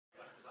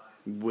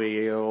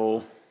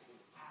Well,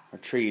 our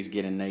tree's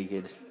getting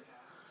naked.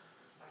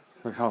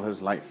 Look at all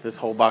those lights. This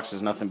whole box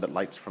is nothing but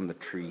lights from the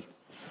tree.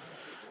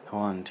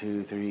 1,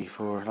 2, 3,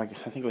 4. I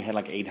think we had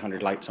like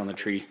 800 lights on the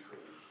tree.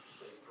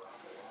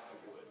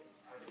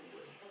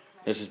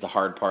 This is the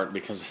hard part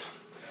because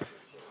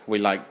we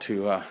like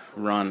to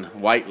run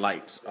white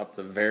lights up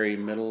the very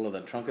middle of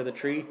the trunk of the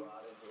tree,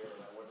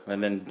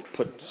 and then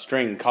put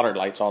string colored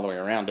lights all the way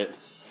around it,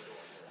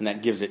 and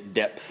that gives it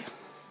depth.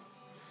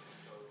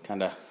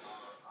 Kind of,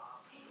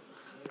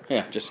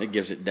 yeah, just it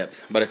gives it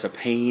depth. But it's a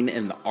pain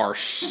in the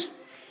arse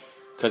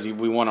because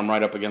we want them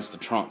right up against the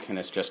trunk, and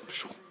it's just.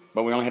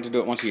 But we only have to do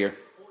it once a year.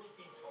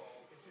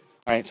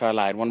 All right, so I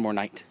lied. One more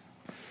night.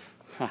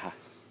 Haha.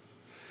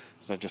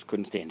 Because I just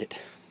couldn't stand it.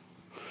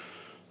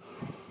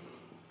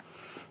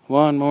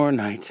 One more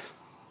night.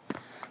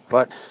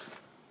 But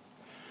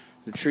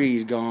the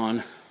tree's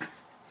gone.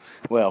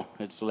 Well,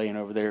 it's laying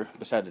over there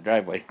beside the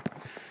driveway.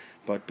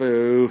 But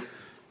boo.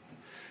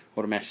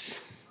 What a mess.